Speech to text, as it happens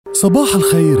صباح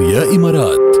الخير يا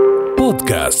إمارات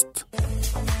بودكاست.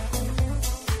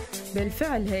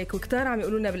 بالفعل هيك، وكتار عم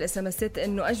يقولوا لنا بالاسمسات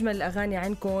انه اجمل الاغاني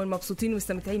عندكم، مبسوطين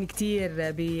ومستمتعين كتير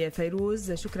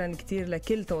بفيروز. شكرا كتير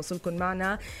لكل تواصلكم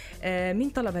معنا. مين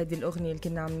طلب هذه الاغنيه اللي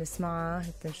كنا عم نسمعها؟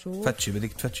 هات نشوف. فتشي،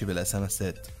 بدك تفتشي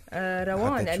بالاسمسات.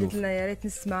 روان قالت لنا يا ريت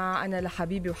نسمع انا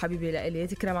لحبيبي وحبيبي لإلي.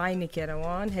 تكرم عينك يا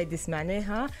روان، هيدي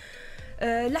سمعناها.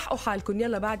 لحقوا حالكم،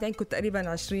 يلا بعد عندكم تقريبا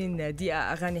 20 دقيقة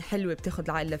أغاني حلوة بتاخد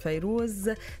العائلة فيروز.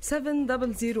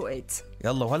 7008.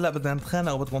 يلا وهلا بدنا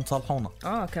نتخانق وبدكم تصالحونا.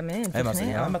 كمان اي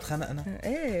مثلا ما تخانقنا.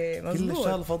 ايه مزبوط. كل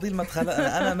الشهر الفضيل ما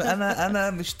تخانقنا.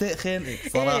 انا مشتاق خانقك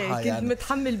صراحة. كنت يعني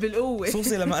متحمل بالقوة،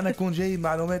 خصوصي لما انا اكون جاي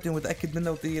معلوماتي ومتأكد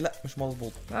منها وتقولي لا مش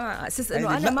مزبوط. اساس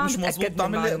انه انا ما متأكد.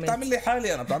 بتعمل لي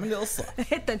حالي، انا بتعمل لي قصة.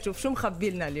 حتى نشوف شو مخبي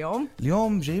لنا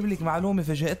اليوم جايب لك معلومة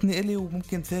فاجأتني إلي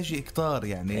وممكن تفاجئ كتار.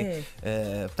 يعني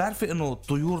بتعرفي انه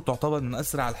الطيور تعتبر من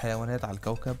اسرع الحيوانات على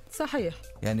الكوكب؟ صحيح.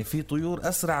 يعني في طيور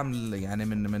اسرع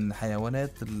من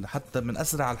حيوانات، حتى من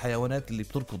اسرع الحيوانات اللي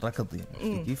بتركض ركض،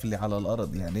 يعني كيف اللي على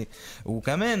الارض يعني.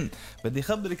 وكمان بدي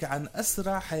اخبرك عن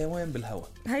اسرع حيوان بالهواء.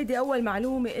 هيدي اول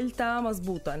معلومه قلتها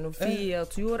مزبوطه، انه في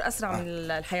طيور اسرع من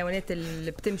الحيوانات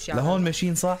اللي بتمشي على لهون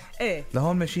ماشيين صح.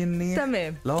 لهون ماشيين منيح.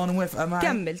 تمام، لهون موافقه معي.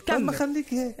 كمل ما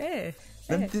خليك هيك.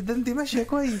 انت ماشيه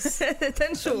كويس.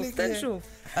 تنشوف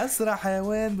اسرع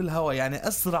حيوان بالهواء، يعني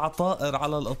اسرع طائر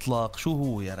على الاطلاق. شو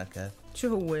هو يا ركا؟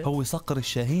 هو صقر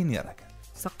الشاهين يا ركا.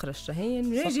 صقر الشاهين؟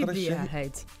 منين جيب ليها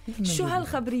هيدي؟ شو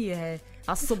هالخبريه هاي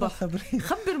على الصبح؟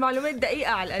 خبر معلومات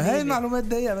دقيقه على القليل. هاي معلومات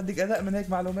دقيقه، بدك اداء من هيك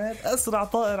معلومات. اسرع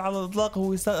طائر على الاطلاق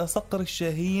هو صقر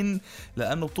الشاهين،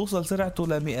 لانه بتوصل سرعته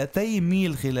ل 200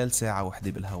 ميل خلال ساعه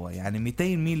واحده بالهواء. يعني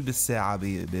 200 ميل بالساعه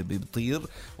بيطير،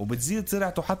 وبتزيد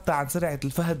سرعته حتى عن سرعه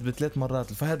الفهد ب3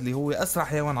 مرات. الفهد اللي هو اسرع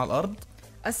حيوان على الارض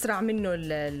أسرع منه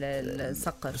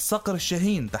الصقر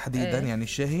الشاهين تحديدا. يعني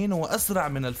الشاهين هو أسرع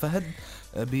من الفهد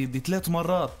ب3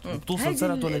 مرات، وبتوصل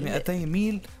سرعته ل 200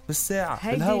 ميل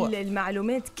بالساعة بالهواء. هذه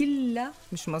المعلومات كلها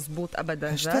مش مزبوط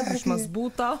أبدا، مش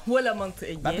مزبوطة ولا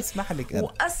منطقية. ما بسمح لك أنا.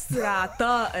 وأسرع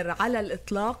طائر على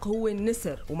الإطلاق هو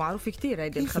النسر، ومعروف كتير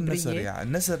هيدي الخبرية. النسر يعني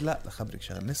النسر لا خبرك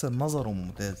شغل، النسر نظره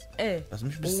ممتاز. بس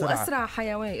مش بالسرعة. وأسرع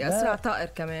حيوان، أسرع طائر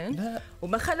كمان. لا.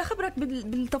 وما خبرك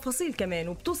بالتفاصيل كمان.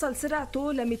 وبتوصل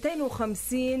سرعته ل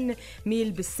 250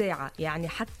 ميل بالساعة، يعني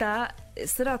حتى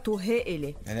سرعته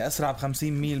هائلة. يعني أسرع ب50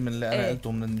 ميل من اللي أنا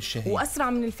قلته من الشاهين. وأسرع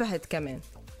من الفهد كمان.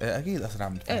 أكيد أسرع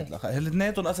من الفهد.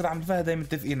 الاثنيناتهم أسرع من الفهد، دايما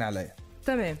متفقين عليه.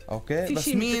 تمام. أوكي. بس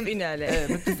مين متفقين عليه؟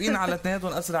 متفقين على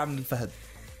اثنيناتهم أسرع من الفهد.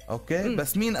 أوكي.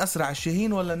 بس مين أسرع،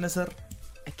 الشاهين ولا النسر؟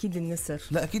 أكيد النسر.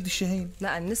 لا أكيد الشاهين.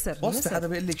 لا النسر. وصف حدا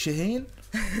بيقول لك شاهين.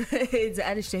 إذا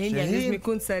قال الشاهين يعني لازم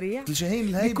يكون سريع. الشاهين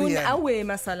الهيبة بيكون يعني قوي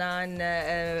مثلا،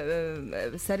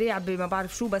 سريع بما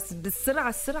بعرف شو، بس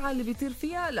السرعة اللي بيطير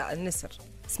فيها لا النسر.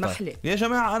 اسمح لي يا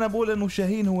جماعة، أنا بقول إنه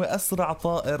الشاهين هو أسرع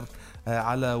طائر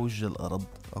على وجه الأرض.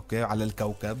 أوكي، على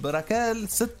الكوكب. ركال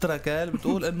 6 ركال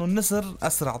بتقول إنه النسر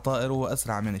أسرع طائر، هو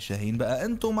أسرع من الشاهين. بقى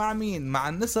أنتوا مع مين؟ مع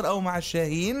النسر أو مع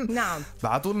الشاهين؟ نعم،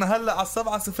 بعتوا لنا هلا على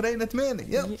 708.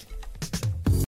 يلا.